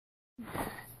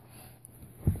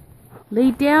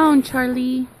Lay down,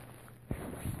 Charlie.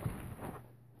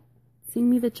 Sing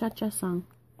me the cha-cha song.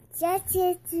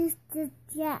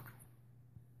 Cha-cha-cha-cha-cha.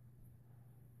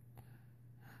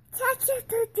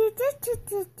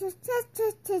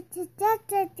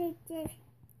 Cha-cha-cha-cha-cha-cha-cha-cha-cha-cha-cha-cha.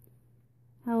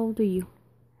 How old are you?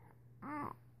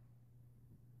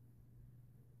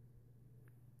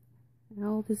 How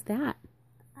old is that?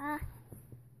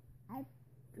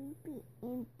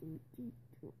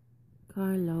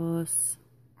 Carlos,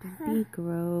 don't be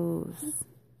gross.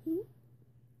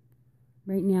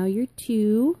 Right now you're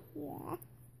 2. Yeah.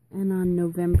 And on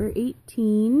November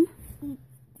 18,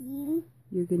 18.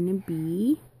 You're gonna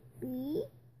be 3.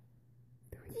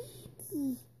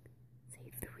 3.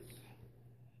 Say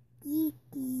 3.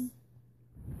 3.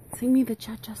 Sing me the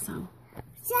cha-cha song.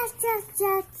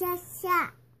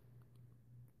 Cha-cha-cha-cha-cha.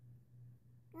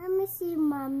 Let me see,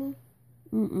 Mommy.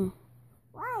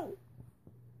 Why?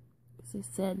 Because I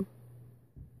said.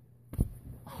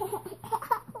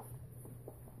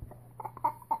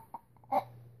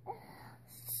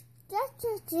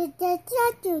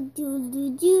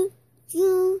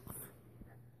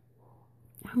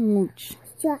 Ouch.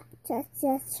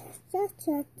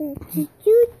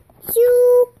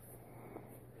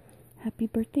 Happy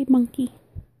birthday, monkey.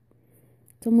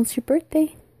 It's almost your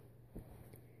birthday.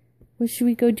 What should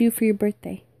we go do for your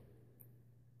birthday?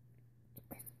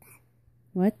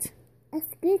 What? A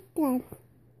squirt gun.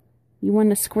 You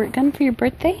want a squirt gun for your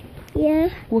birthday? Yeah.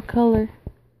 What color?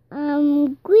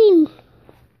 Green.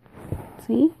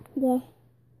 See? Yeah.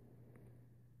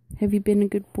 Have you been a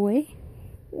good boy?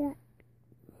 Yeah.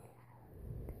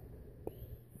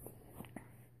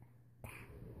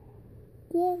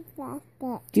 Yeah, that's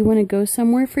it. Do you want to go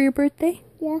somewhere for your birthday?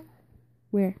 Yeah.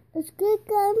 Where? A squirt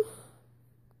gun.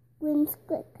 Green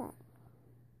squirt gun.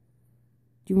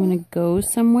 Do you want to go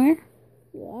somewhere?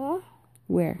 Yeah.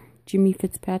 Where? Jimmy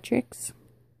Fitzpatrick's?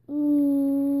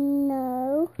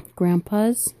 No.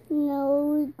 Grandpa's? No,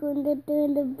 we're going to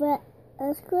do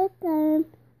a squirt gun.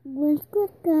 Green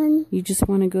squirt gun. You just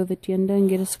want to go to the tienda and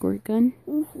get a squirt gun?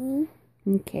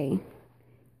 Okay.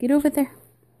 Get over there.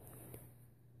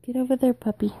 Get over there,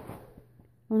 puppy. I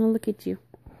want to look at you.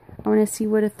 I want to see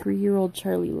what a 3-year-old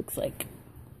Charlie looks like.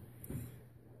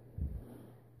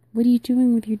 What are you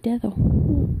doing with your dedo?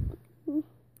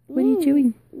 What are you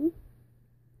doing?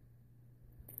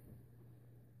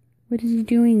 What is he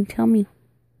doing? Tell me.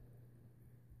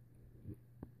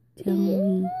 Tell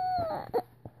me.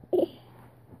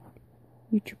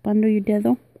 You chupando your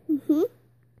dedo?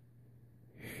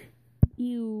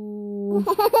 Ew.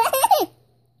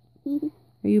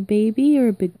 Are you a baby or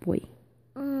a big boy?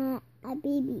 A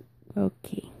baby.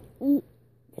 Okay.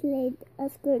 Played a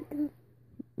squirt gun.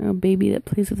 A baby that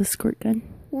plays with a squirt gun?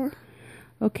 Yeah.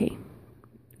 Okay.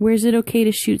 Where's it okay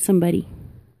to shoot somebody?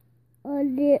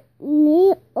 On the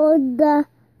knee or the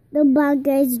bad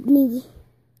guy's knee.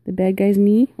 The bad guy's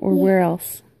knee? Or where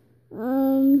else?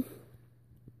 How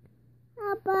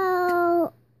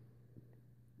about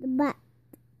the back?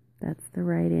 That's the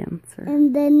right answer.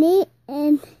 And the knee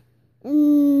and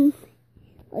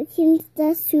I can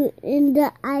just shoot in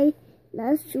the eye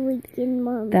last weekend,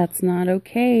 Mom. That's not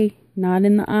okay. Not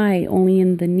in the eye. Only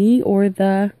in the knee or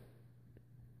the...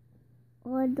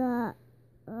 Or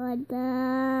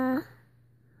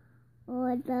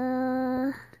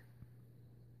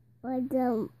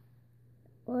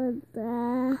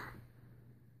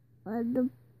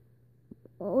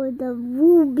the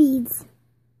rubies.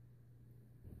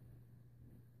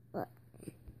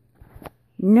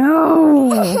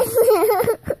 No!